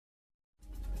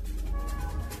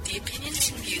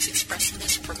views expressed in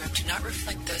this program do not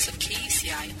reflect those of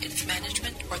KUCI, its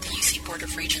management, or the UC Board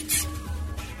of Regents.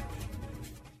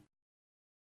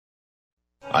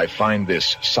 I find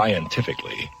this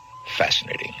scientifically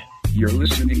fascinating. You're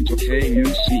listening to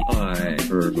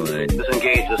KUCI Irvine.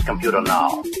 Disengage this computer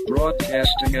now.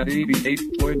 Broadcasting at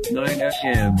 88.9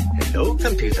 FM. Hello,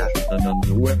 computer. And on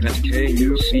the web at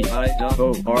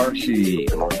KUCI.org.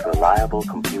 The most reliable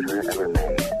computer ever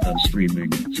made. And streaming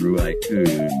through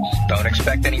iTunes. Don't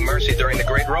expect any mercy during the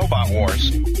Great Robot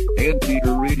Wars.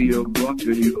 Anteater Radio brought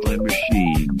to you by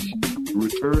machines.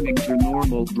 Returning to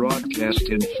normal broadcast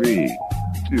in 3,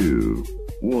 2,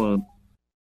 1.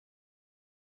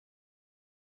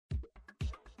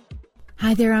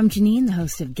 Hi there, I'm Janine, the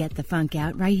host of Get the Funk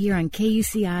Out, right here on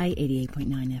KUCI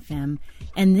 88.9 FM.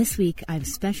 And this week, I have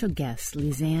special guest,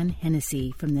 Lisanne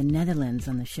Hennessy from the Netherlands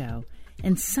on the show.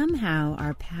 And somehow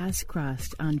our paths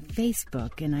crossed on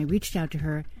Facebook, and I reached out to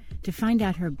her to find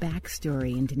out her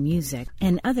backstory into music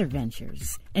and other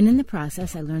ventures. And in the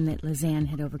process, I learned that Lisanne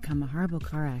had overcome a horrible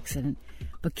car accident,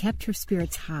 but kept her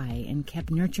spirits high and kept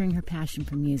nurturing her passion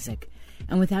for music.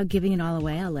 And without giving it all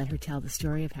away, I'll let her tell the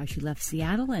story of how she left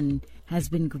Seattle and has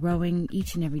been growing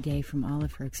each and every day from all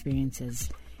of her experiences.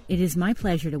 It is my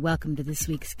pleasure to welcome to this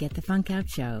week's Get the Funk Out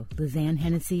show, Lisanne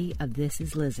Hennessy of This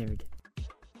Is Lizard.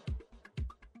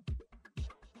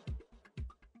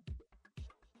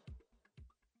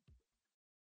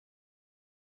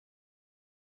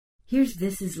 Here's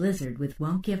This Is Lizard with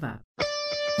Won't Give Up.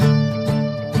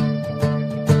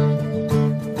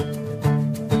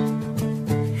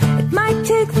 It might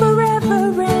take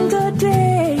forever and a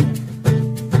day.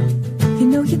 You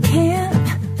know you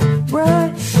can't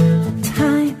rush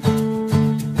time.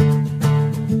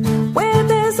 Where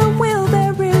there's a will,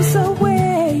 there is a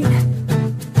way.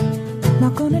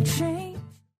 Not gonna change.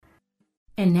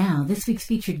 And now, this week's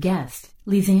featured guest,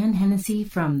 Lisanne Hennessy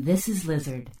from This Is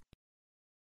Lizard.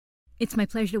 It's my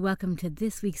pleasure to welcome to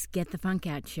this week's Get the Funk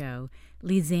Out show,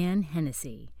 Lisanne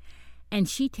Hennessy. And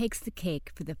she takes the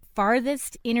cake for the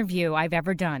farthest interview I've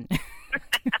ever done.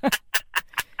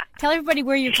 Tell everybody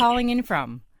where you're calling in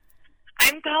from.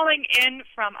 I'm calling in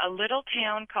from a little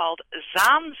town called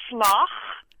Zaamslag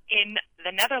in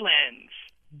the Netherlands.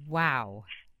 Wow.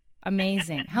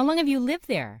 Amazing. How long have you lived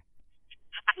there?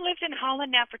 I've lived in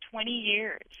Holland now for 20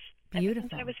 years. Beautiful.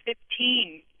 Since I was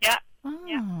 15. Yeah. Oh.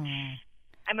 Yeah.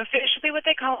 I'm officially what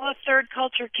they call a third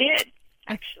culture kid,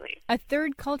 actually. A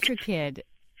third culture kid.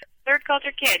 Third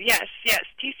culture kid, yes.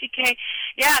 TCK.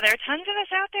 Yeah, there are tons of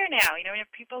us out there now. You know, we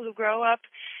have people who grow up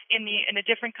in a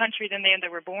different country than they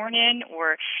were born in,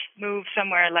 or move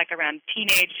somewhere like around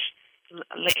teenage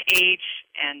age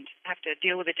and have to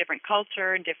deal with a different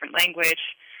culture and different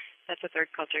language. That's a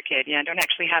third culture kid. Yeah, don't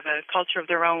actually have a culture of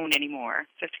their own anymore.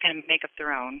 So have to kind of make up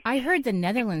their own. I heard the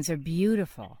Netherlands are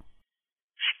beautiful.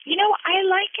 You know, I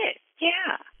like it.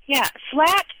 Yeah.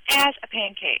 Flat as a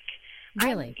pancake.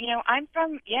 Really? I'm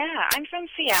from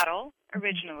Seattle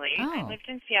originally. Oh. I lived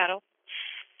in Seattle,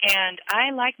 and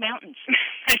I like mountains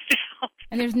myself.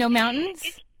 And there's no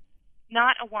mountains?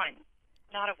 Not a one,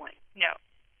 no.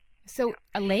 So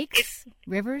lakes,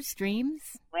 rivers, streams?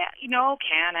 Well,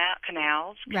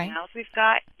 canals. Right.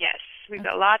 We've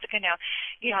got lots of canals.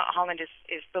 Holland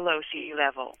is below sea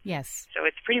level. Yes. So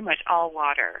it's pretty much all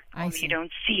water. I see. You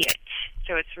don't see it.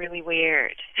 So it's really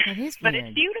weird. That is weird. But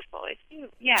it's beautiful.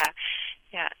 Yeah.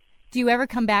 Do you ever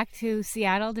come back to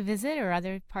Seattle to visit or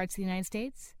other parts of the United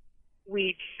States?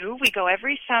 We do. We go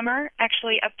every summer,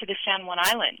 actually, up to the San Juan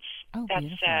Islands. Oh, That's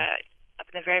beautiful. up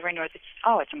in the very, very north. It's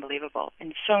unbelievable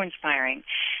and so inspiring.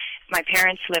 My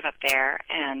parents live up there,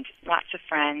 and lots of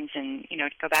friends, and to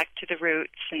go back to the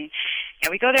roots. And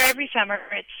we go there every summer.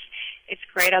 It's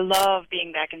great. I love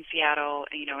being back in Seattle.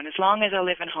 And as long as I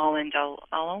live in Holland, I'll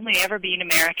only ever be an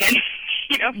American.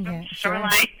 From Yeah,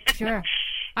 shoreline. Sure.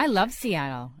 I love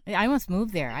Seattle. I almost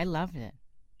moved there. I loved it.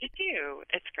 You do.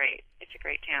 It's great. It's a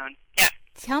great town. Yeah.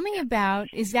 Tell me about,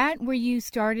 is that where you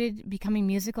started becoming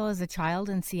musical as a child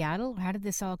in Seattle? How did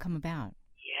this all come about?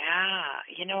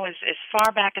 Yeah, as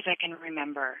far back as I can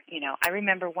remember. I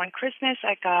remember one Christmas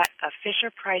I got a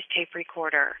Fisher-Price tape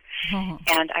recorder,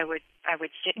 and I would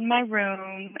sit in my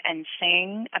room and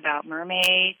sing about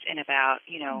mermaids and about,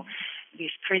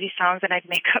 these pretty songs that I'd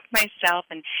make up myself.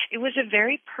 And it was a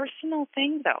very personal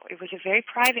thing, though. It was a very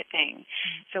private thing.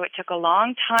 So it took a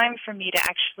long time for me to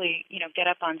actually, get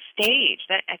up on stage.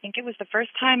 I think it was the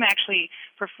first time I actually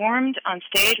performed on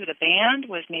stage with a band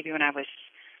was maybe when I was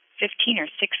 15 or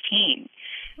 16.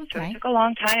 Okay. So it took a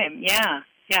long time. Yeah.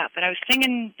 But I was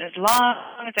singing as long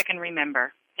as I can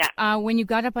remember. Yeah. When you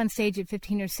got up on stage at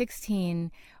 15 or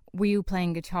 16, were you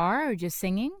playing guitar or just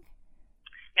singing?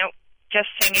 just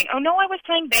singing. Oh, no, I was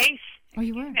playing bass. Oh,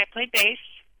 you were? I played bass.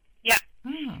 Yeah.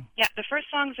 Oh. Yeah, the first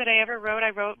songs that I ever wrote, I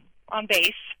wrote on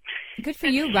bass. Good for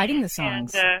you, writing the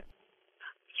songs. And,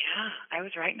 yeah, I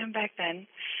was writing them back then.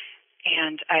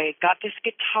 And I got this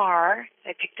guitar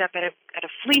I picked up at a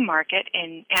flea market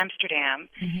in Amsterdam,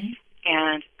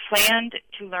 and planned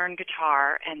to learn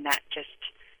guitar, and that just,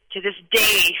 to this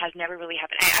day, has never really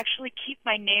happened. I actually keep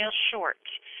my nails short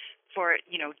for,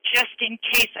 just in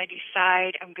case I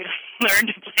decide I'm going to learn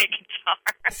to play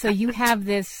guitar. So you have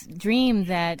this dream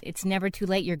that it's never too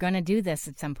late. You're going to do this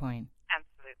at some point.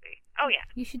 Absolutely. Oh, yeah.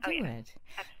 You should do it.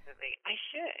 Absolutely. I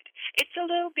should. It's a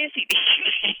little busy these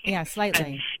days. Yeah,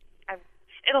 slightly.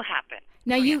 It'll happen.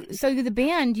 Now, so the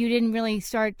band, you didn't really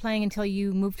start playing until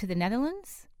you moved to the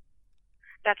Netherlands?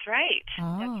 That's right.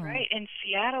 Oh. That's right. In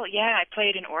Seattle, yeah, I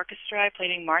played in orchestra, I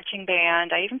played in marching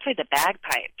band, I even played the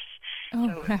bagpipes. Oh,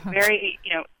 so it was very,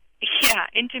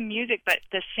 into music, but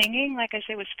the singing, like I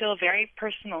said, was still a very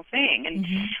personal thing. And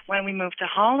when we moved to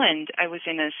Holland, I was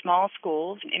in a small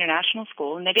school, an international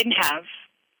school, and they didn't have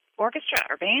orchestra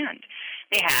or band.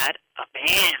 They had a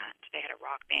band. They had a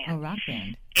rock band. Oh, rock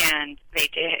band. And they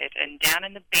did. And down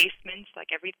in the basements,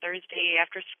 like every Thursday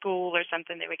after school or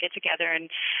something, they would get together. And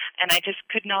I just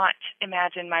could not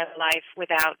imagine my life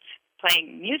without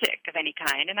playing music of any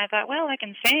kind. And I thought, well, I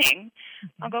can sing.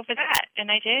 I'll go for that. And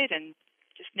I did, and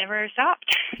just never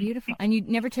stopped. Beautiful. And you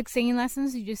never took singing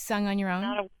lessons? You just sung on your own?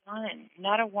 Not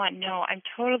a one. No, I'm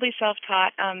totally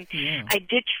self-taught. Yeah. I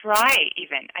did try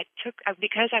even. I took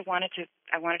because I wanted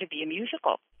to be a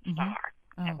musical star.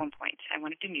 At one point, I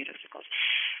wanted to do musicals.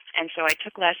 And so I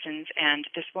took lessons, and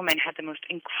this woman had the most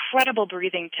incredible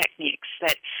breathing techniques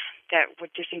that were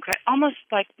just almost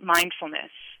like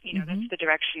mindfulness. That's the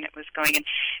direction it was going, and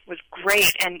it was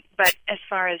great. But as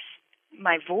far as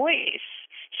my voice,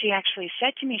 she actually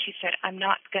said to me, she said, I'm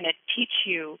not going to teach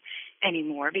you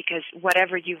anymore because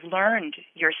whatever you've learned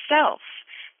yourself,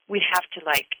 we'd have to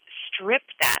strip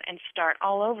that and start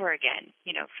all over again,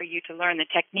 for you to learn the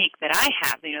technique that I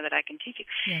have, that I can teach you.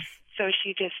 Yes. So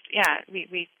she just,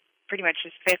 we pretty much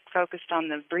just focused on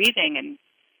the breathing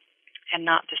and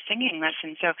not the singing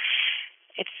lesson. So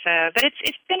but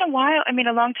it's been a while. I mean,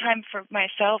 a long time for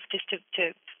myself just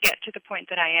to get to the point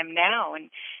that I am now and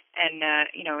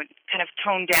kind of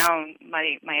tone down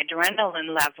my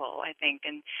adrenaline level, I think,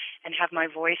 and have my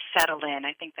voice settle in.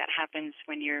 I think that happens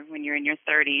when you're in your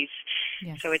 30s.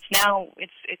 Yes. So it's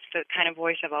the kind of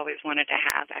voice I've always wanted to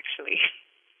have, actually.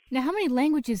 Now, how many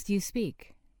languages do you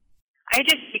speak? I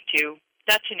just speak two,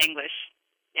 Dutch and English.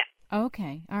 Yeah. Oh,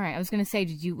 okay. All right. I was going to say,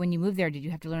 when you moved there, did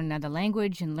you have to learn another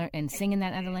language and sing in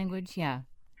that other language? Yeah.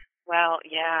 Well,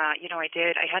 yeah, I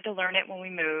did. I had to learn it when we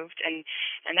moved, and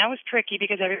that was tricky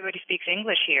because everybody speaks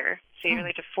English here. So you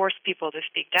really have to force people to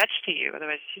speak Dutch to you,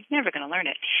 otherwise you're never going to learn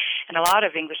it. And a lot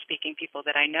of English-speaking people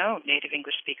that I know, native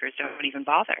English speakers, don't even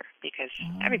bother because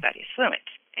everybody is fluent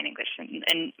in English and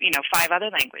 5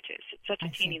 other languages. It's such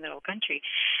a teeny little country.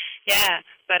 Yeah,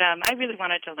 but I really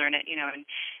wanted to learn it, and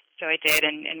so I did,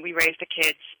 and we raised the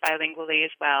kids bilingually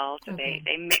as well, so they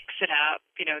mix it up,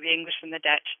 the English and the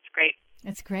Dutch. It's great.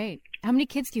 That's great. How many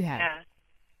kids do you have?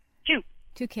 Yeah. 2.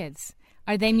 2 kids.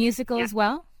 Are they musical as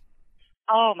well?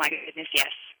 Oh, my goodness,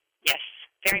 yes,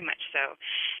 very much so.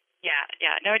 Yeah.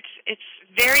 No, it's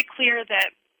very clear that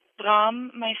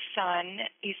Bram, my son,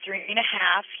 he's 3.5.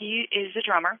 He is a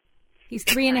drummer. He's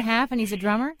 3.5 and he's a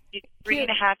drummer? He's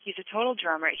 3.5. He's a total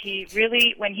drummer. He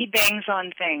really, when he bangs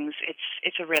on things,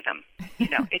 it's a rhythm.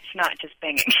 It's not just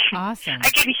banging. Awesome. I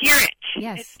can hear it.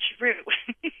 Yes. It's true.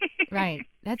 Right.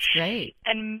 That's great.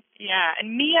 And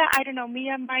Mia, I don't know.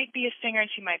 Mia might be a singer and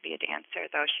she might be a dancer,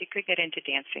 though. She could get into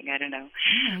dancing. I don't know.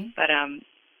 Right.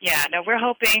 But we're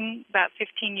hoping about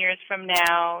 15 years from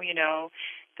now,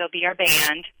 there'll be our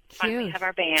band. Finally have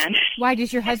our band. Why,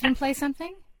 does your husband play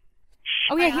something?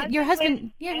 Oh, yeah, your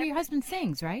husband. Plays, your husband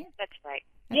sings, right? That's right.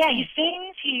 He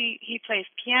sings. He plays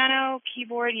piano,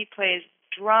 keyboard. He plays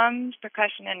drums,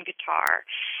 percussion, and guitar.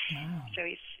 Wow. So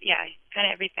he's kind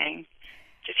of everything.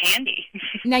 Just handy.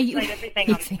 Now you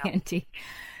everything he's handy.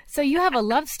 So you have a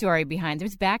love story behind.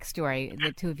 There's backstory.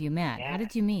 The two of you met. Yeah. How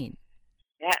did you meet?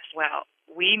 Yes. Well,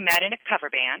 we met in a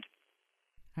cover band.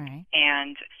 All right.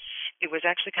 And it was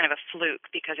actually kind of a fluke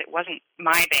because it wasn't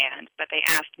my band, but they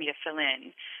asked me to fill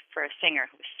in for a singer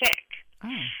who was sick.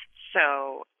 Oh. So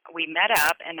we met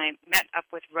up, and I met up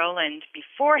with Roland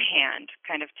beforehand,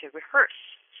 kind of to rehearse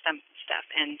some stuff.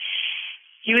 And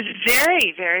he was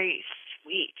very, very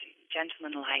sweet,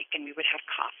 gentlemanlike, and we would have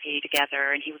coffee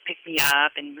together, and he would pick me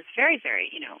up, and was very, very,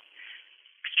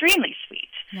 extremely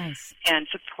sweet. Nice. And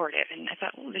supportive. And I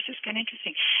thought, this is kind of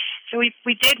interesting. So we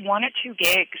did 1 or 2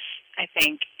 gigs I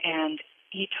think, and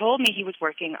he told me he was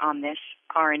working on this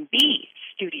R&B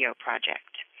studio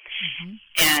project. Mm-hmm.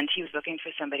 And he was looking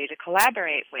for somebody to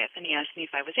collaborate with, and he asked me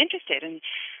if I was interested, and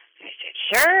I said,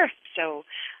 sure. So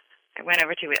I went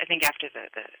over to it, I think after the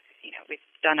we'd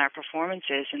done our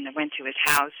performances, and I went to his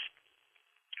house.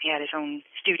 He had his own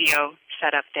studio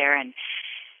set up there, and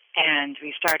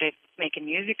we started making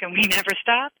music, and we never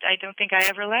stopped. I don't think I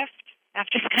ever left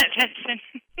after that session.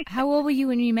 How old were you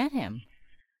when you met him?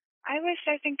 I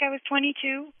think I was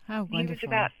 22. How wonderful. He was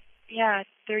about,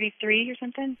 33 or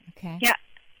something. Okay. Yeah.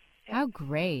 How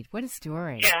great. What a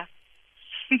story. Yeah.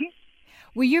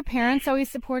 Were your parents always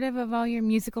supportive of all your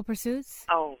musical pursuits?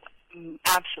 Oh,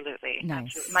 absolutely.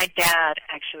 Nice. Absolutely. My dad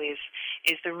actually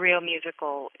is the real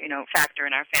musical, factor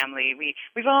in our family.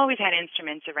 We've always had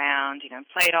instruments around,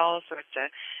 played all sorts of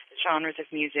genres of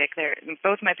music.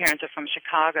 Both my parents are from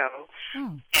Chicago,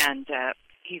 and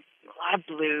he's a lot of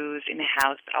blues in the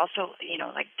house, but also,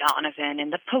 like Donovan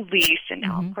and the Police, and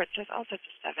of course there's all sorts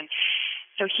of stuff. And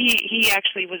so he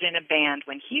actually was in a band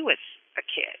when he was a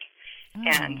kid,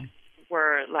 and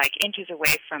were like inches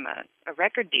away from a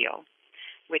record deal,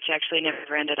 which actually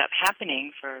never ended up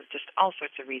happening for just all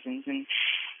sorts of reasons. And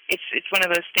it's one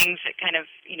of those things that kind of,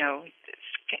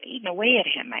 it's eaten away at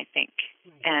him, I think.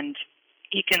 And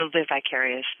he can live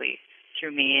vicariously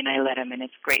through me, and I let him, and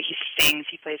it's great. He sings,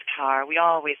 he plays guitar. We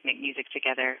always make music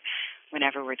together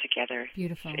whenever we're together.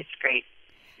 Beautiful. It's great.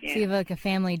 Yeah. So you have like a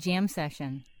family jam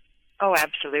session. Oh,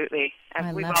 absolutely.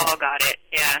 We've all got it,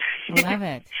 yeah. I love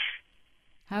it.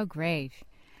 How great.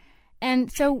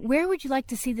 And so where would you like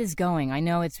to see this going? I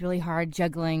know it's really hard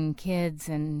juggling kids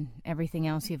and everything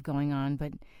else you have going on,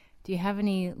 but do you have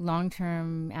any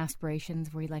long-term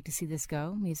aspirations where you'd like to see this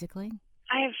go musically?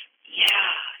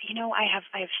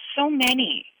 I have so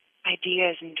many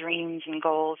ideas and dreams and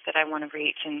goals that I want to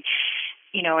reach, and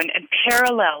and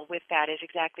parallel with that is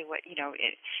exactly what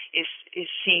is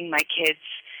seeing my kids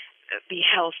be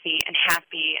healthy and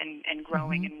happy and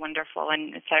growing and wonderful,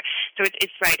 and so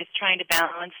it's right. It's trying to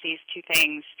balance these two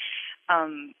things.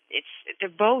 They're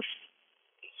both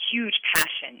huge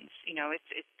passions.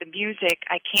 It's the music.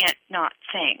 I can't not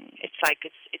sing. It's like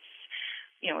it's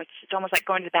almost like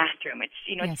going to the bathroom. It's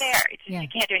it's there. You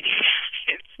can't do anything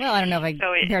else. Well, I don't know if I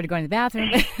compare to going to the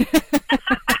bathroom.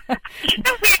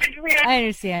 I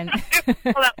understand. It's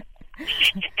not.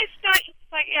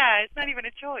 It's not even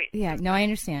a choice. Yeah. No, I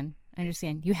understand.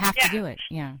 You have to do it.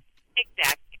 Yeah.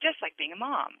 Exactly. Just like being a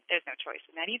mom, there's no choice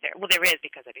in that either. Well, there is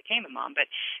because I became a mom, but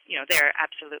they're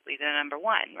absolutely the number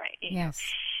one, right? Yes.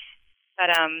 But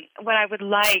what I would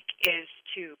like is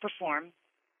to perform.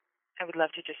 I would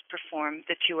love to just perform,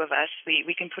 the two of us.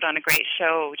 We can put on a great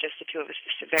show, just the two of us,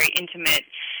 just a very intimate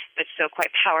but still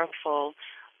quite powerful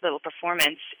little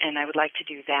performance, and I would like to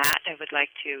do that. I would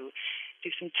like to do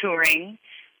some touring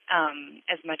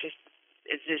as much as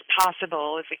is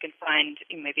possible, if we can find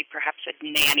maybe perhaps a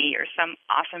nanny or some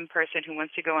awesome person who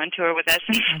wants to go on tour with us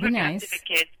and look after the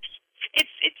kids.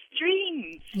 It's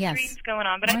dreams. Yes. Dreams going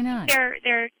on. But Why not? They're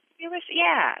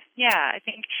I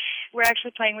think we're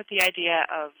actually playing with the idea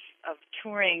of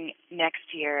touring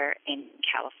next year in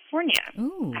California.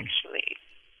 Ooh. Actually.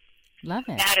 Love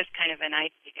it. That is kind of an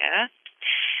idea.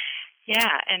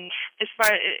 Yeah, and as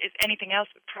far as anything else,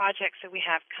 projects that we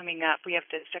have coming up, we have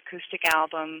this acoustic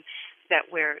album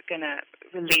that we're going to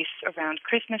release around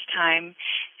Christmas time,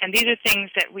 and these are things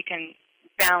that we can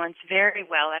balance very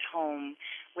well at home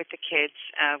with the kids.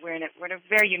 We're in a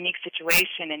very unique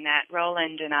situation in that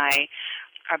Roland and I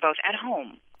are both at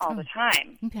home all the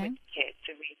time with the kids.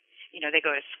 So they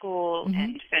go to school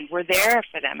and we're there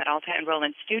for them at all times.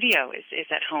 Roland's studio is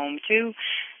at home too,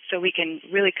 so we can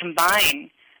really combine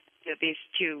these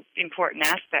two important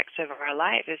aspects of our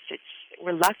life.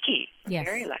 We're lucky. We're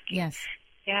very lucky. Yes.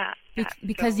 Yeah.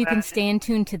 Because you can stay in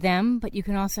tune to them, but you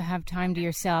can also have time to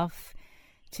yourself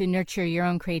to nurture your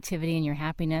own creativity and your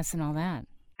happiness and all that.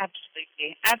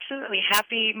 Absolutely. Absolutely.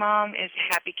 Happy mom is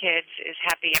happy kids is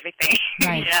happy everything.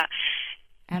 Right. Yeah.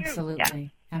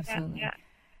 Absolutely. Yeah. Absolutely. Yeah.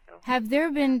 Have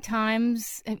there been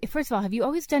times, first of all, have you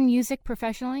always done music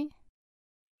professionally?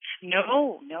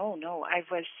 No. I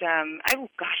was,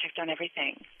 I've done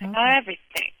everything. Okay.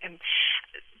 Everything. And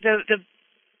the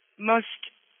most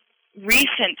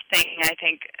recent thing, I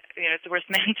think, it's worth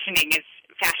mentioning is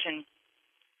fashion.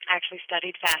 I actually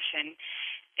studied fashion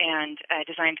and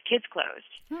designed kids'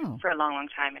 clothes for a long, long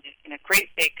time in a great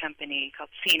big company called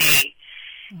C&A.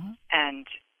 And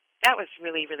that was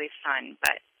really, really fun,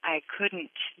 but I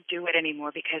couldn't do it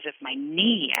anymore because of my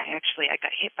knee. I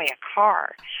got hit by a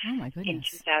car in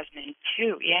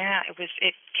 2002. Yeah,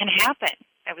 it can happen.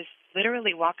 I was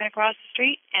literally walking across the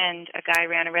street and a guy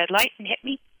ran a red light and hit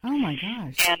me Oh my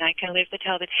gosh! And I can live to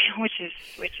tell the tale,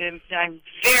 I'm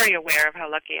very aware of how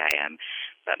lucky I am.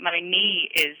 But my knee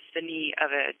is the knee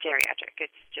of a geriatric.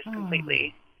 It's just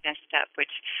completely messed up,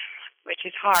 which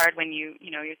is hard when you're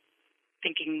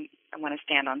thinking, I want to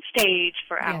stand on stage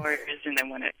for hours, and I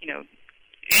want to,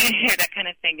 that kind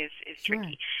of thing is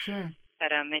tricky. Sure.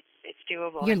 But it's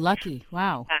doable. You're lucky.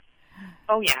 Wow.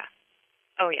 Oh yeah.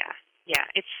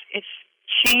 It's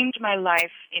changed my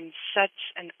life in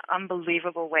such an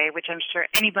unbelievable way, which I'm sure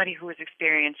anybody who has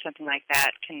experienced something like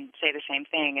that can say the same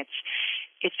thing.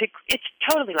 It's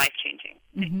totally life changing.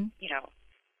 Mm-hmm.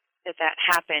 That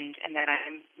happened, and that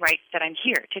I'm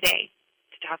here today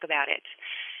to talk about it.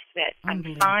 That I'm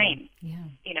fine. Yeah.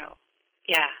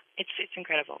 It's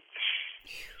incredible.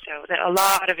 So that a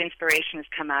lot of inspiration has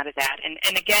come out of that, and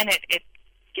again, it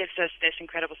gives us this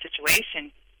incredible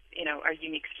situation, our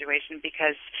unique situation,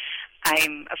 because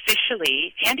I'm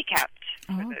officially handicapped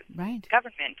for the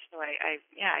government. So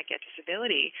I get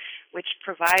disability, which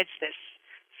provides this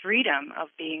freedom of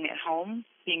being at home,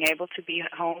 being able to be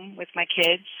at home with my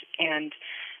kids and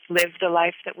live the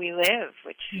life that we live,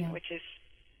 which is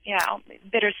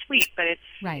bittersweet, but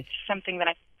it's something that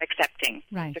I'm accepting.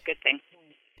 Right. It's a good thing.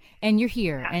 And you're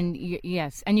here, and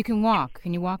and you can walk.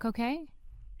 Can you walk okay?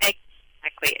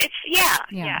 Exactly. It's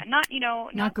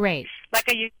not great. Like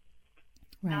I used.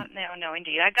 Right. No,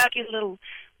 indeed. I got a little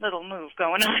move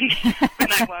going on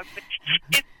when I walk, but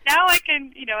now I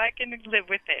can live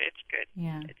with it. It's good.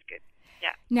 Yeah. It's good.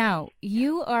 Yeah. Now,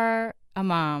 you are a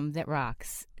mom that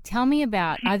rocks. Tell me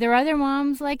about, are there other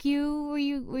moms like you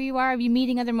where you are? Are you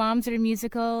meeting other moms that are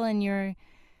musical and you're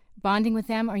bonding with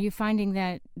them? Or are you finding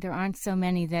that there aren't so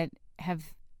many that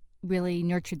have really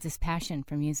nurtured this passion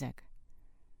for music?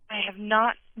 I have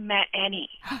not met any.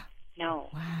 No.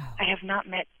 Wow. I have not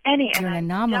met any. You're an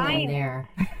anomaly there.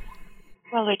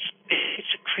 Well, it's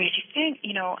a crazy thing.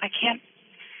 I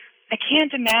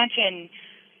can't imagine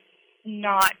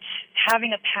not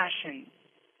having a passion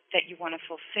that you want to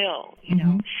fulfill,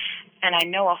 And I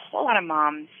know a whole lot of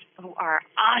moms who are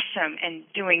awesome and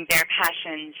doing their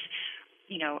passions,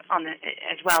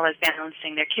 as well as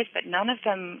balancing their kids, but none of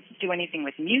them do anything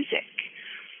with music.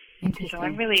 So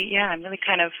I'm really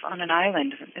kind of on an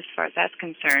island as far as that's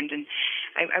concerned, and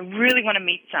I really want to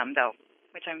meet some though,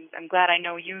 which I'm glad I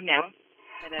know you now.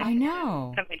 I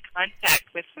know. Come in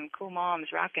contact with some cool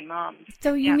moms, rockin' moms.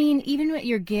 So you mean even at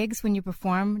your gigs when you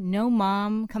perform, no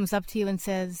mom comes up to you and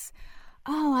says,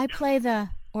 "Oh, I play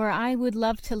or I would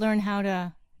love to learn how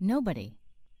to." Nobody.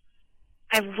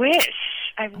 I wish.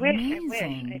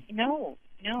 Amazing. No.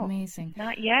 Amazing.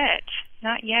 Not yet.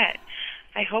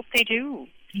 I hope they do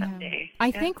someday. Yeah.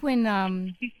 I think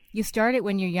when you start it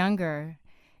when you're younger,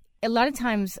 a lot of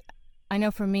times, I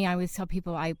know for me, I always tell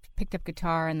people I picked up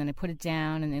guitar and then I put it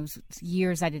down, and it was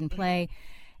years I didn't play.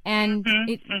 And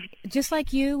just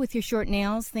like you with your short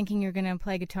nails, thinking you're going to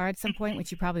play guitar at some point,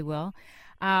 which you probably will,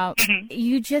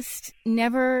 you just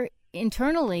never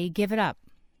internally give it up.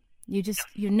 You just,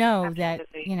 that,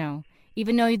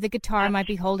 even though the guitar might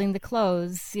be holding the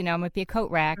clothes, might be a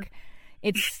coat rack,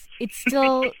 it's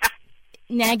still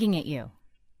nagging at you.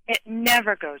 It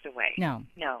never goes away. No.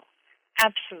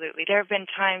 Absolutely. There have been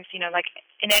times, like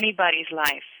in anybody's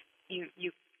life,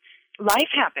 life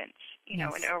happens,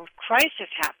 or crisis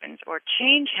happens, or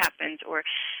change happens, or,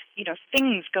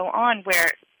 things go on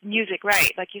where music,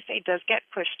 like you say, does get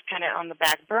pushed kind of on the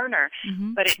back burner,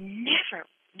 but it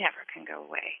never can go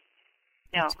away.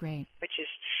 No. That's great. Which is,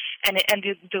 and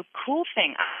the cool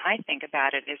thing I think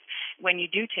about it is when you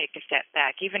do take a step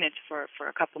back, even if it's for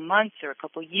a couple months or a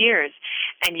couple years,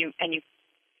 and you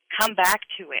come back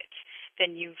to it,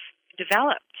 then you've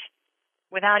developed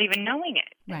without even knowing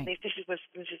it. Right. This is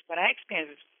what I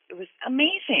experienced. It was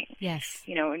amazing. Yes.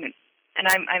 And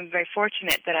I'm very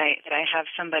fortunate that I have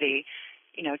somebody,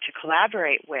 to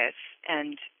collaborate with,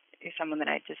 and someone that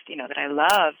I just, that I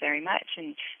love very much,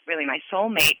 and really my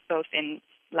soulmate, both in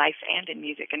life and in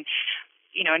music. And,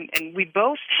 and we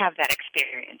both have that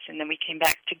experience. And then we came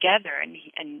back together, and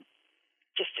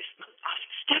just this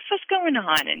awesome stuff was going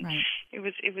on, and it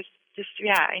was just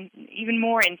even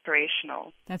more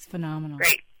inspirational. That's phenomenal.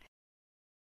 Great.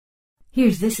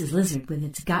 Here's This Is Lizard with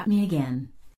It's Got Me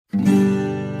Again. I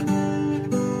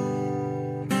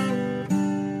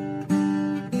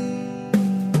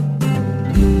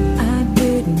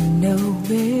didn't know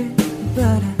it,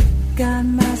 but I got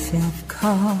myself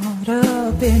caught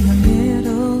up in the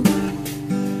middle.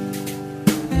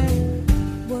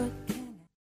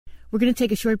 We're going to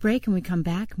take a short break, and we come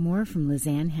back, more from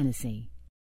Lizanne Hennessy.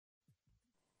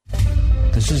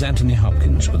 This is Anthony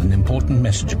Hopkins with an important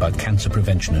message about cancer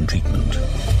prevention and treatment.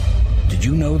 Did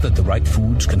you know that the right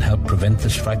foods can help prevent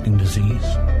this frightening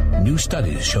disease? New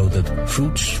studies show that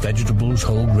fruits, vegetables,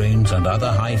 whole grains, and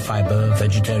other high-fiber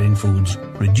vegetarian foods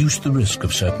reduce the risk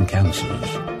of certain cancers,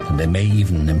 and they may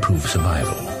even improve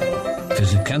survival.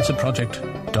 Visit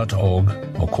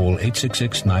cancerproject.org or call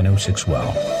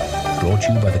 866-906-WELL. Brought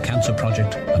to you by the Cancer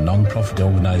Project, a non-profit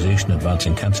organization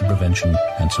advancing cancer prevention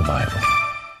and survival.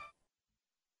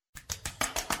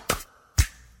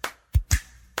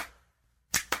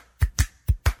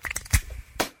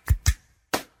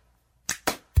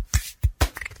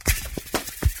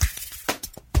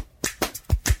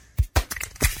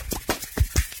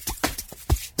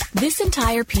 This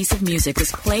entire piece of music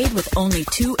was played with only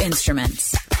two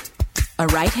instruments, a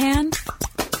right hand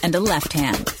and a left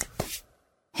hand.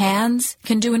 Hands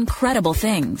can do incredible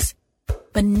things,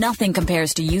 but nothing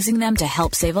compares to using them to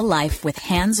help save a life with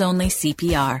hands-only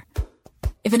CPR.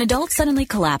 If an adult suddenly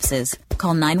collapses,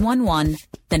 call 911,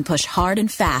 then push hard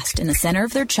and fast in the center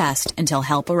of their chest until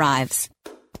help arrives.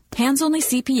 Hands-only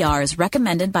CPR is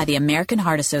recommended by the American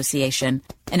Heart Association,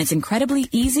 and it's incredibly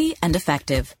easy and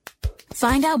effective.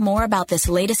 Find out more about this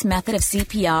latest method of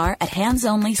CPR at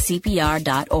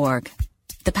handsonlycpr.org.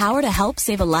 The power to help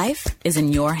save a life is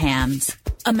in your hands.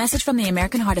 A message from the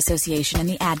American Heart Association and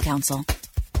the Ad Council.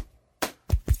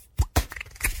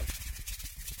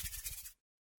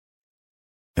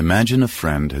 Imagine a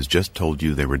friend has just told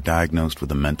you they were diagnosed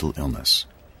with a mental illness.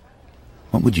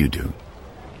 What would you do?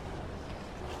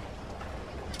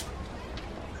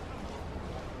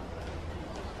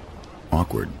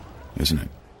 Awkward, isn't it?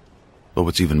 But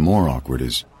what's even more awkward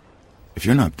is, if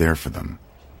you're not there for them,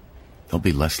 they'll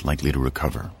be less likely to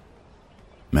recover.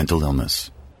 Mental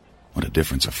illness. What a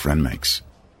difference a friend makes.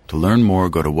 To learn more,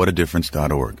 go to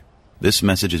whatadifference.org. This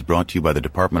message is brought to you by the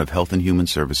Department of Health and Human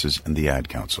Services and the Ad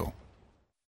Council.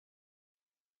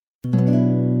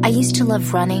 I used to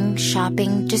love running,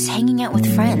 shopping, just hanging out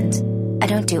with friends. I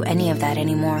don't do any of that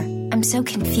anymore. I'm so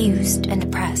confused and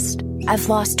depressed. I've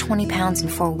lost 20 pounds in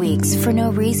 4 weeks for no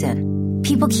reason.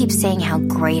 People keep saying how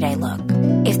great I look.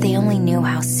 If they only knew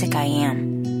how sick I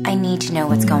am. I need to know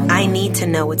what's going on. I need to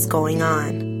know what's going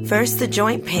on. First the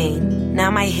joint pain.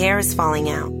 Now my hair is falling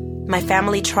out. My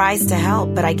family tries to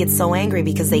help, but I get so angry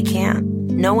because they can't.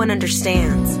 No one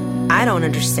understands. I don't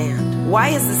understand. Why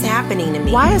is this happening to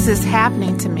me? Why is this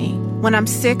happening to me? When I'm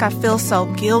sick, I feel so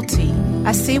guilty.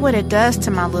 I see what it does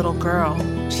to my little girl.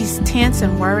 She's tense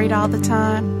and worried all the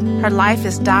time. Her life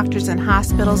is doctors and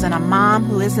hospitals and a mom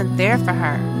who isn't there for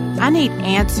her. I need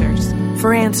answers.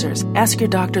 For answers, ask your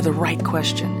doctor the right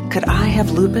question. Could I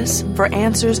have lupus? For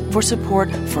answers, for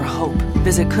support, for hope,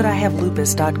 visit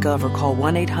couldihavelupus.gov or call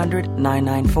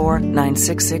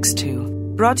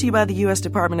 1-800-994-9662. Brought to you by the U.S.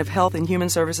 Department of Health and Human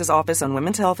Services Office on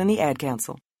Women's Health and the Ad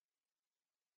Council.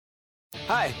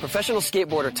 Hi, professional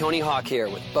skateboarder Tony Hawk here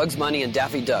with Bugs Bunny and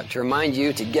Daffy Duck to remind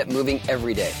you to get moving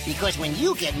every day. Because when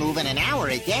you get moving an hour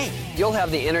a day, you'll have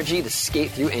the energy to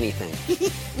skate through anything.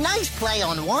 Nice play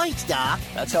on words, Doc.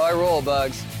 That's how I roll,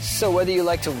 Bugs. So whether you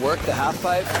like to work the half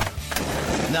pipe,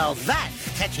 now that's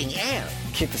catching air,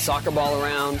 kick the soccer ball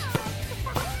around,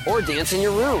 or dance in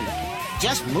your room,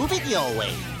 just move it your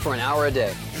way. For an hour a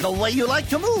day. The way you like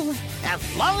to move,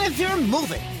 as long as you're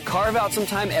moving. Carve out some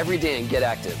time every day and get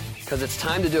active. Because it's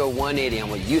time to do a 180 on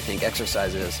what you think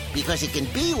exercise is. Because it can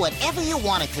be whatever you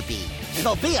want it to be.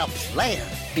 So be a player.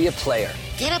 Be a player.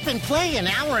 Get up and play an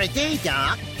hour a day,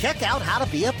 Doc. Check out how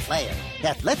to be a player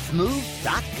at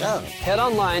letsmove.gov. Head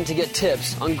online to get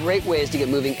tips on great ways to get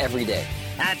moving every day.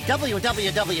 At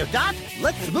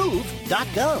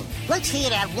www.letsmove.gov. Let's hear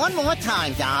that one more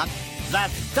time, Doc.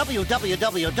 That's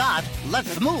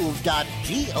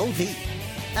www.letsmove.gov.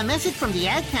 A message from the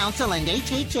Ad Council and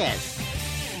HHS.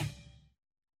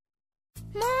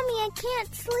 Mommy, I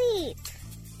can't sleep.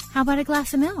 How about a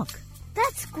glass of milk?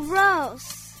 That's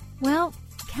gross. Well,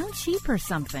 count sheep or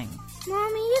something.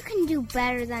 Mommy, you can do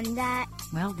better than that.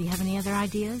 Well, do you have any other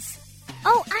ideas?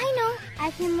 Oh, I know.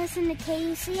 I can listen to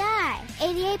KUCI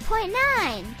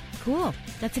 88.9. Cool.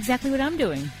 That's exactly what I'm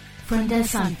doing. Friend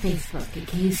us on Facebook at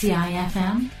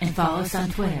KUCI-FM and follow us on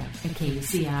Twitter at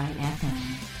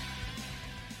KUCI-FM.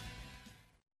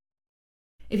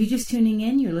 If you're just tuning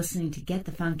in, you're listening to Get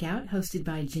the Funk Out, hosted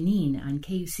by Janine on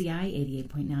KUCI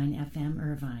 88.9 FM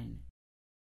Irvine.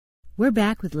 We're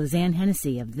back with Lizanne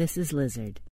Hennessy of This Is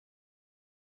Lizard.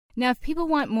 Now, if people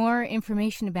want more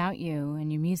information about you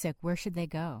and your music, where should they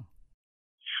go?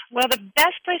 Well, the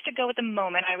best place to go at the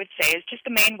moment, I would say, is just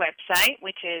the main website,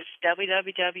 which is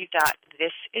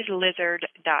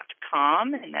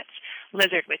www.thisislizard.com, and that's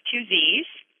lizard with 2 Z's.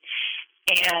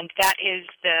 And that is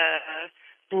the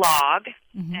blog,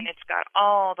 and it's got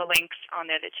all the links on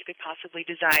there that you could possibly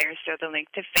desire. So the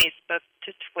link to Facebook,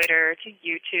 to Twitter, to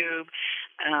YouTube,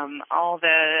 all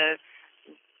the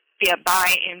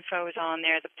buy info is on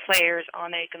there, the players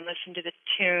on there. You can listen to the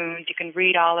tunes. You can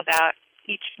read all about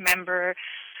each member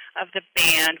of the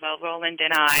band, well, Roland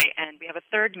and I, and we have a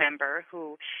third member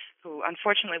who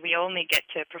unfortunately we only get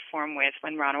to perform with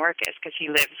when Ron Orcus, because he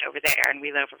lives over there and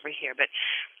we live over here. But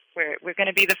we're going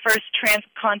to be the first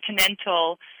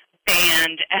transcontinental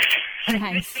band.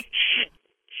 Nice.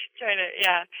 Trying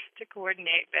to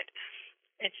coordinate, but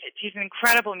he's an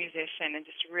incredible musician and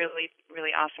just really,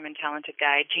 really awesome and talented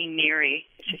guy. Gene Neary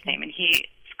is his name, and he's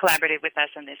collaborated with us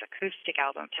on this acoustic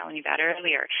album I'm telling you about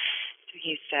earlier. So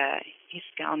he's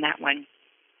on that one.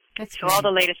 That's so great. All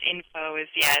the latest info is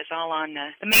all on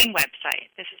the main website.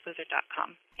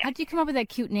 ThisIsLizard.com. Yeah. How did you come up with that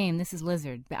cute name? This is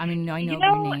Lizard. I mean, I know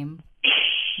your name.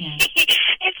 Yeah.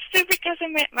 It's because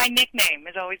of my nickname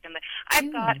has always been.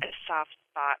 I've got a soft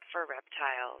spot for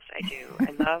reptiles. I do.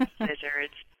 I love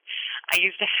lizards. I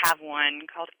used to have one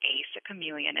called Ace, a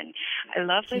chameleon, and I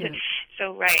love lizards.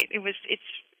 So it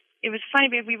was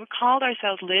funny. We called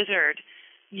ourselves Lizard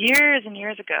years and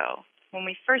years ago when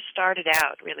we first started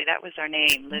out. Really, that was our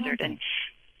name, Lizard,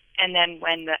 and then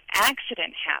when the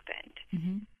accident happened,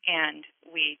 and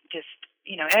we just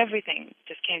everything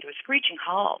just came to a screeching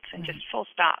halt and just full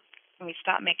stop. And we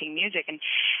stopped making music. And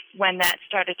when that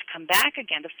started to come back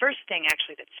again, the first thing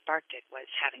actually that sparked it was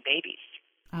having babies.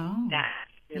 Oh, that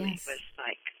really was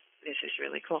like, this is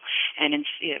really cool. And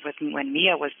when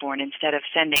Mia was born, instead of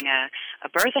sending a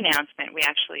birth announcement, we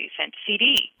actually sent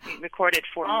CD. We recorded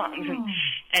 4 songs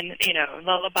and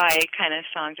lullaby kind of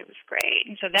songs. It was great.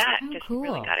 And so that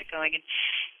really got it going. And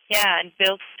and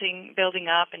building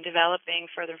up and developing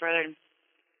further.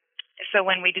 So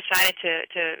when we decided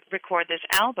to record this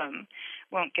album,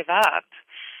 Won't Give Up,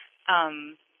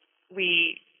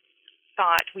 we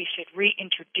thought we should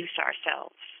reintroduce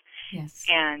ourselves. Yes.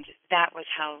 And that was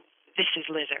how This Is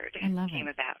Lizard came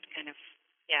about, kind of,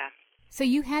 So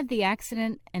you had the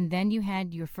accident, and then you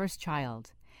had your first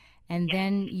child, and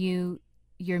then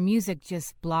your music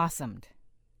just blossomed.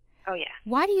 Oh, yeah.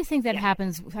 Why do you think that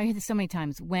happens? I hear this so many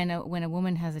times. When a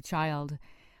woman has a child,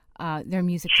 their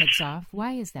music takes off.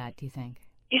 Why is that, do you think?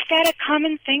 Is that a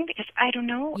common thing? Because I don't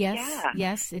know.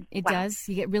 Yes, it does.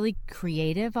 You get really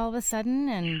creative all of a sudden,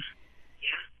 and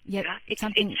yet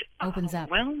something opens up.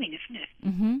 It's overwhelming, isn't it?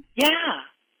 Mm-hmm. Yeah,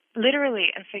 literally.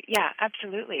 And so,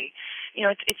 absolutely.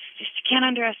 It's just, you can't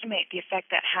underestimate the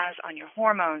effect that has on your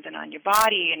hormones and on your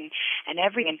body and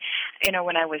everything.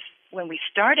 When we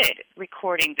started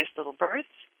recording this little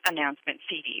birth announcement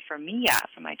CD for Mia,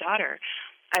 for my daughter,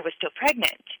 I was still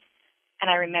pregnant. And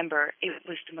I remember it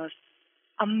was the most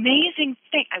amazing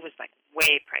thing. I was like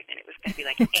way pregnant. It was going to be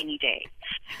like any day,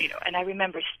 and I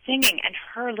remember singing and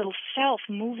her little self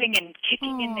moving and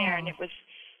kicking in there, and it was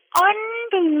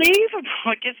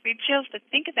unbelievable. It gives me chills to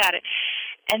think about it.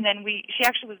 And then she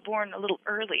actually was born a little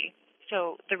early,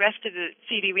 so the rest of the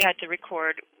CD we had to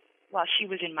record while she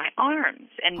was in my arms,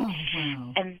 and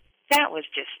that was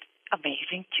just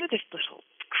amazing too. This little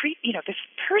this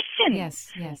person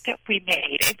that we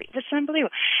made, it was unbelievable.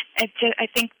 I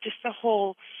think just the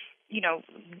whole,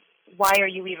 why are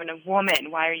you even a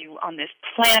woman? Why are you on this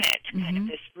planet? Kind of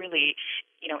this really,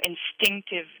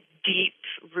 instinctive,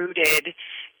 deep-rooted,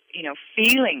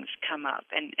 feelings come up.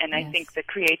 And I think the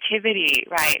creativity,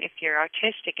 if you're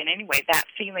artistic in any way, that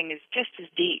feeling is just as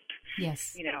deep.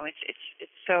 Yes.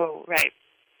 It's so,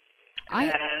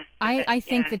 I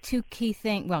think the two key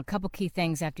things, a couple key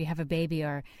things after you have a baby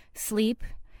are sleep,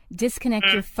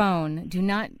 disconnect your phone, do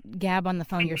not gab on the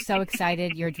phone. You're so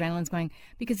excited, your adrenaline's going,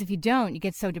 because if you don't, you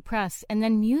get so depressed. And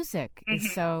then music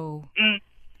is so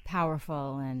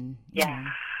powerful and,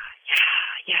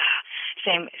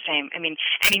 Same. I mean,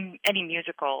 any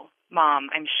musical mom,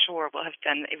 I'm sure, will have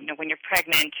done, when you're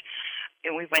pregnant.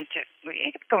 And we ended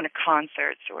up going to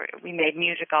concerts, or we made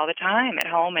music all the time at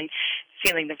home and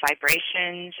feeling the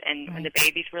vibrations. And when the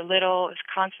babies were little, it was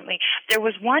constantly. There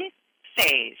was one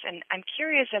phase, and I'm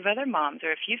curious of other moms,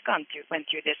 or if you've went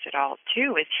through this at all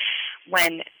too, is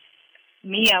when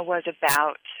Mia was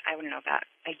about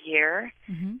a year,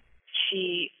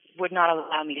 she would not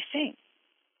allow me to sing.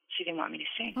 She didn't want me to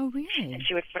sing. Oh, really? And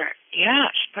she would put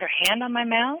her hand on my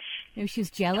mouth. Maybe she was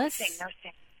jealous? No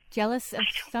sing. Jealous of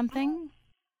something?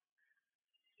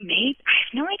 Maybe. I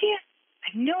have no idea.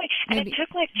 And it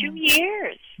took like 2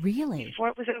 years. Really? Before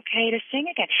it was okay to sing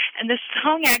again. And the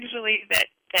song actually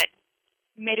that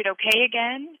made it okay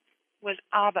again was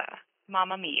ABBA,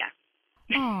 Mamma Mia.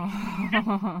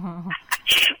 Oh.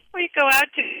 we'd go out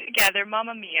together,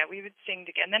 Mamma Mia. We would sing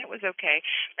together, and then it was okay.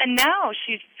 And now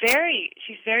she's very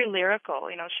lyrical.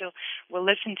 We'll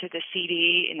listen to the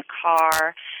CD in the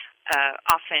car,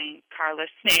 often car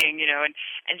listening,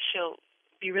 and she'll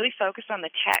be really focused on the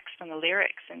text, on the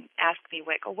lyrics, and ask me,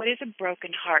 like, "Oh, what is a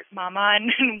broken heart, Mama?"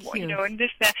 And and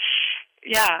this, that.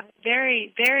 Yeah,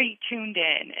 very, very tuned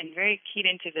in and very keyed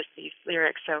into these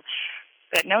lyrics. So,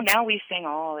 but no, now we sing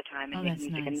all the time and make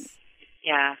music. Nice. And,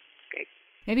 yeah, great.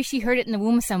 Maybe she heard it in the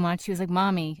womb so much, she was like,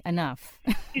 "Mommy, enough."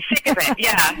 She's sick of it,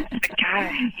 yeah.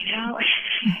 God,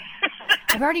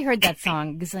 I've already heard that song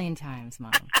a gazillion times,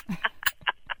 Mom.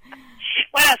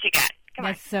 What else you got?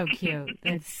 That's so cute.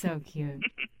 That's so cute.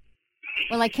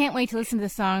 Well, I can't wait to listen to the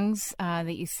songs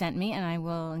that you sent me, and I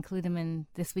will include them in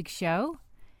this week's show.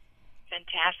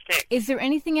 Fantastic. Is there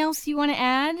anything else you want to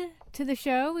add to the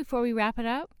show before we wrap it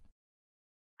up?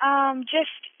 I'm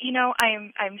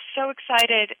so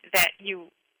excited that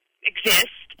you exist.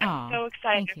 I'm so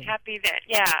excited. I'm happy that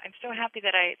I'm so happy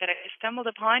that I stumbled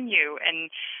upon you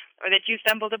or that you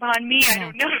stumbled upon me. I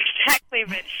don't know exactly,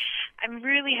 but I'm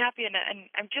really happy and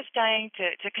I'm just dying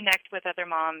to connect with other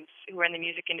moms who are in the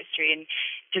music industry and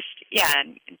just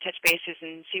and touch bases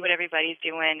and see what everybody's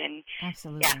doing and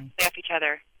absolutely stay off each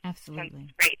other. Absolutely.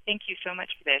 Sounds great. Thank you so much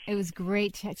for this. It was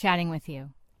great chatting with you.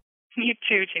 You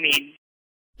too, Janine.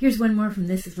 Here's one more from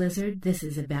This Is Lizard. This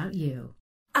is about you.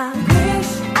 I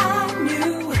wish I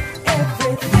knew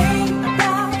everything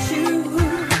about you.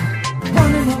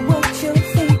 Wanna know what you're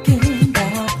thinking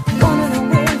about. Wanna know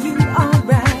where you are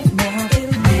right now.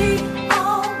 It'll be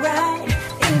alright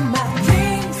in my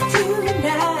dreams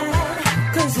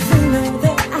tonight. 'Cause the sooner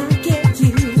that I get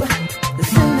you, the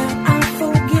sooner I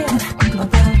forget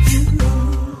about you.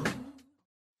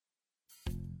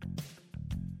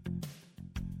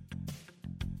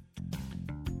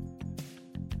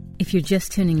 If you're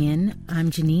just tuning in,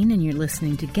 I'm Janine, and you're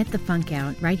listening to Get the Funk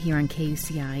Out right here on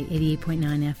KUCI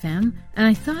 88.9 FM. And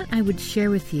I thought I would share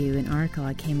with you an article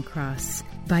I came across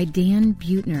by Dan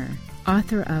Buettner,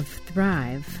 author of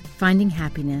Thrive, Finding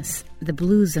Happiness, the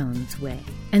Blue Zone's Way.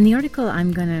 And the article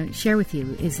I'm going to share with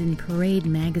you is in Parade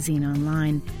magazine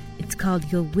online. It's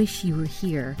called You'll Wish You Were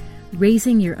Here,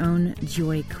 Raising Your Own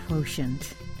Joy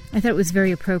Quotient. I thought it was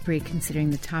very appropriate considering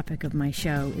the topic of my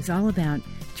show is all about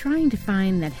trying to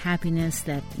find that happiness,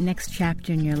 that next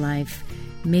chapter in your life.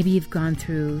 Maybe you've gone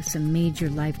through some major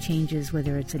life changes,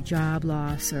 whether it's a job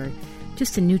loss or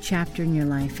just a new chapter in your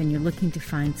life, and you're looking to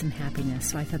find some happiness.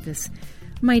 So I thought this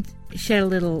might shed a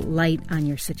little light on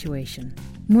your situation.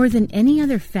 More than any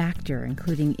other factor,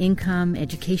 including income,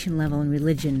 education level, and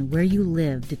religion, where you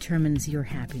live determines your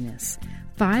happiness.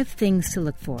 5 things to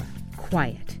look for.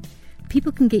 Quiet.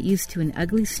 People can get used to an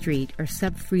ugly street or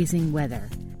sub-freezing weather.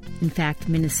 In fact,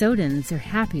 Minnesotans are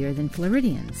happier than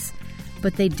Floridians,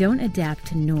 but they don't adapt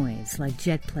to noise like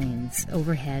jet planes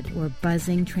overhead or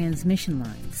buzzing transmission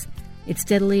lines. It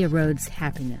steadily erodes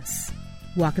happiness.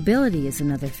 Walkability is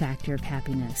another factor of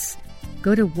happiness.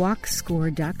 Go to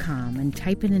walkscore.com and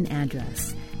type in an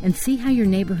address and see how your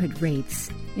neighborhood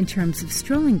rates in terms of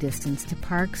strolling distance to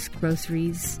parks,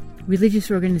 groceries,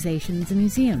 religious organizations, and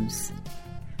museums.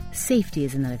 Safety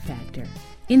is another factor.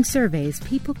 In surveys,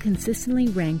 people consistently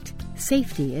ranked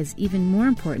safety as even more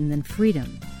important than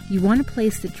freedom. You want a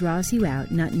place that draws you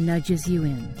out, not nudges you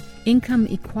in. Income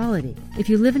equality. If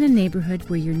you live in a neighborhood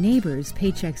where your neighbors'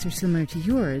 paychecks are similar to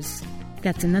yours,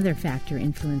 that's another factor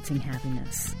influencing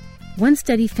happiness. One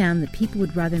study found that people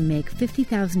would rather make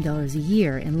 $50,000 a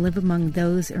year and live among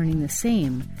those earning the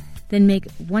same than make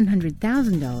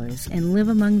 $100,000 and live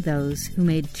among those who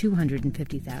made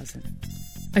 $250,000.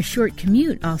 A short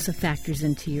commute also factors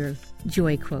into your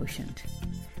joy quotient.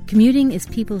 Commuting is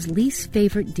people's least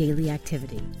favorite daily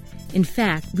activity. In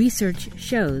fact, research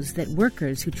shows that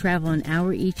workers who travel an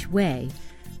hour each way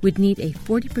would need a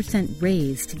 40%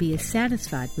 raise to be as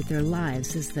satisfied with their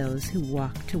lives as those who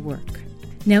walk to work.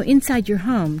 Now, inside your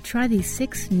home, try these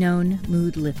 6 known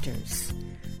mood lifters.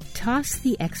 Toss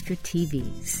the extra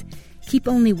TVs. Keep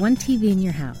only one TV in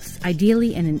your house,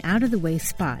 ideally in an out-of-the-way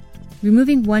spot.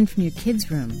 Removing one from your kid's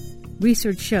room,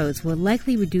 research shows, will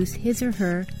likely reduce his or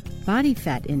her body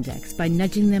fat index by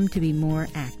nudging them to be more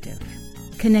active.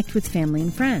 Connect with family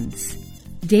and friends.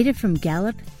 Data from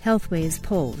Gallup Healthways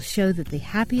polls show that the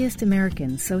happiest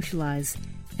Americans socialize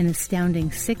an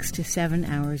astounding 6 to 7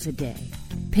 hours a day.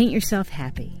 Paint yourself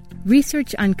happy.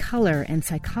 Research on color and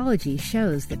psychology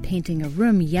shows that painting a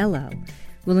room yellow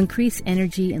will increase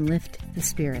energy and lift the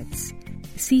spirits.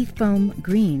 Seafoam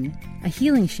green, a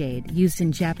healing shade used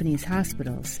in Japanese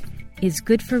hospitals, is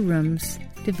good for rooms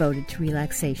devoted to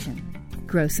relaxation.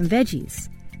 Grow some veggies.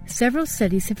 Several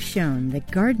studies have shown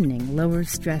that gardening lowers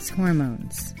stress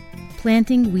hormones.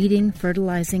 Planting, weeding,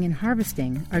 fertilizing, and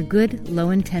harvesting are good,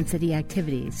 low-intensity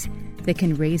activities that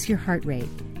can raise your heart rate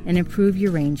and improve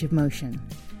your range of motion.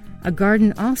 A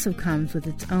garden also comes with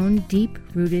its own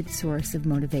deep-rooted source of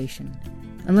motivation.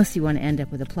 Unless you want to end up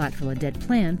with a plot full of dead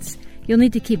plants, you'll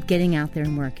need to keep getting out there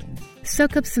and working.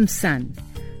 Soak up some sun.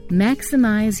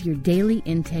 Maximize your daily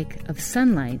intake of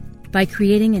sunlight by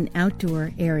creating an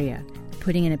outdoor area,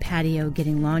 putting in a patio,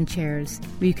 getting lawn chairs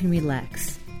where you can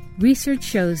relax. Research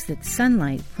shows that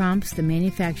sunlight prompts the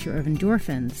manufacture of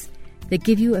endorphins that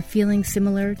give you a feeling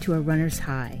similar to a runner's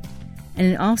high. And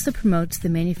it also promotes the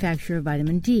manufacture of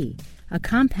vitamin D, a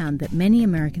compound that many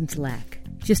Americans lack.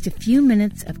 Just a few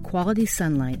minutes of quality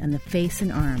sunlight on the face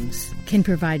and arms can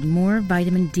provide more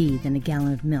vitamin D than a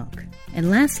gallon of milk.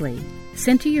 And lastly,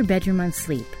 center your bedroom on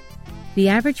sleep. The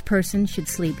average person should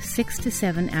sleep 6 to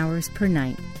 7 hours per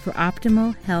night for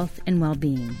optimal health and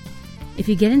well-being. If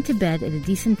you get into bed at a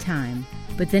decent time,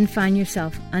 but then find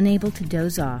yourself unable to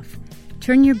doze off,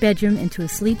 turn your bedroom into a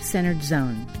sleep-centered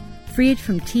zone. Free it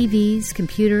from TVs,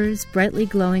 computers, brightly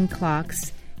glowing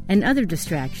clocks, and other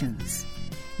distractions.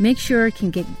 Make sure it can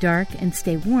get dark and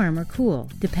stay warm or cool,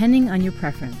 depending on your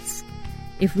preference.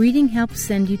 If reading helps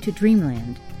send you to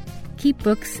dreamland, keep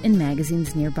books and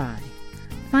magazines nearby.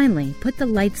 Finally, put the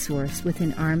light source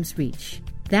within arm's reach.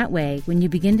 That way, when you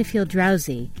begin to feel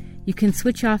drowsy, you can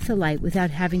switch off the light without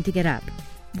having to get up.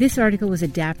 This article was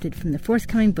adapted from the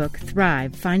forthcoming book,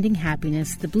 Thrive, Finding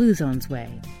Happiness the Blue Zone's Way,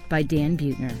 by Dan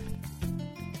Buettner.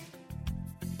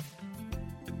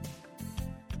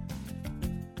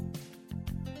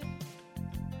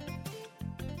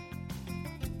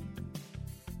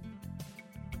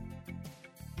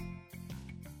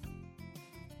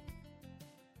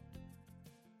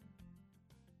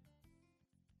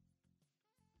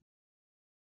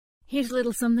 Here's a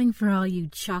little something for all you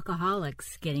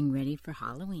chocoholics getting ready for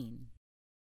Halloween.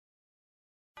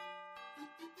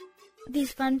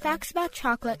 These fun facts about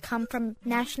chocolate come from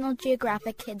National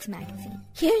Geographic Kids magazine.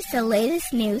 Here's the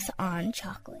latest news on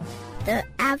chocolate. The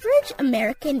average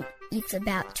American eats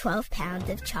about 12 pounds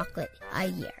of chocolate a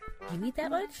year. You eat that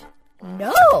much?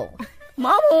 No!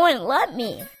 Mama wouldn't let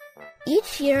me.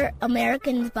 Each year,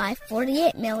 Americans buy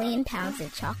 48 million pounds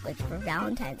of chocolate for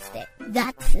Valentine's Day.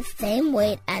 That's the same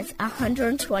weight as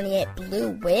 128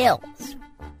 blue whales.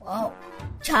 Whoa.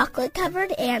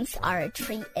 Chocolate-covered ants are a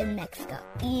treat in Mexico.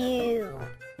 Ew.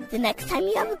 The next time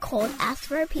you have a cold, ask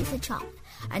for a piece of chalk.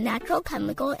 A natural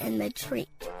chemical in the treat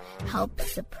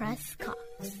helps suppress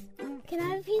coughs. Can I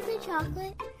have a piece of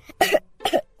chocolate?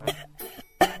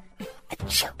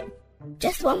 Achoo.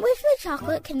 Just one wafer of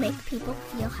chocolate can make people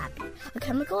feel happy. A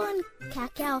chemical in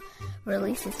cacao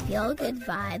releases feel-good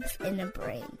vibes in the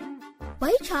brain.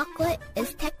 White chocolate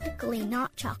is technically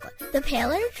not chocolate. The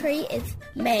paler tree is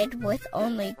made with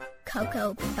only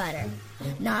cocoa butter,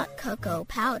 not cocoa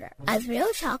powder, as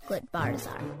real chocolate bars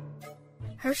are.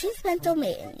 Hershey's Bento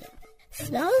Made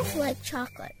smells like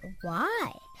chocolate.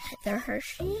 Why? The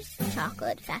Hershey's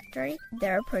Chocolate Factory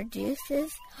there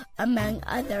produces, among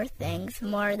other things,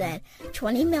 more than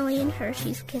 20 million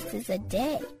Hershey's Kisses a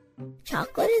day.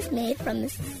 Chocolate is made from the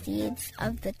seeds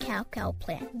of the cacao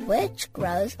plant, which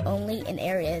grows only in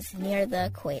areas near the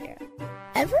equator.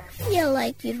 Ever feel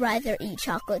like you'd rather eat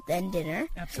chocolate than dinner?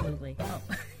 Absolutely. Oh.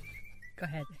 Go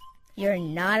ahead. You're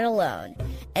not alone.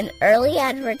 An early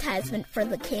advertisement for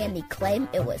the candy claimed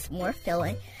it was more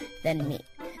filling than meat.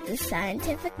 The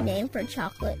scientific name for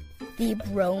chocolate, the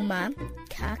broma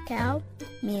cacao,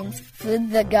 means food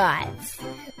the gods.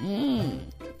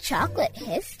 Chocolate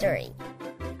history.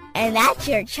 And that's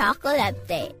your chocolate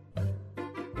update.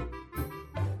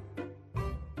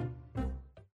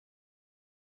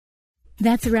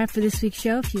 That's a wrap for this week's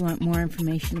show. If you want more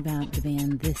information about the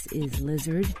band This Is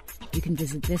Lizard, you can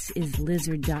visit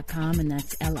thisislizard.com, and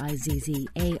that's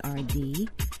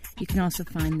Lizzard. You can also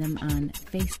find them on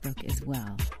Facebook as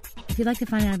well. If you'd like to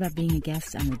find out about being a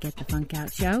guest on the Get the Funk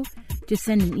Out show, just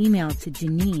send an email to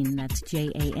Janine, that's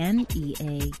JANEANE,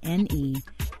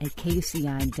 at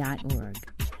KUCI.org.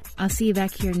 I'll see you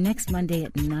back here next Monday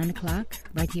at 9 o'clock,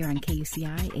 right here on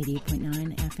KUCI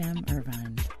 88.9 FM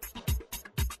Irvine.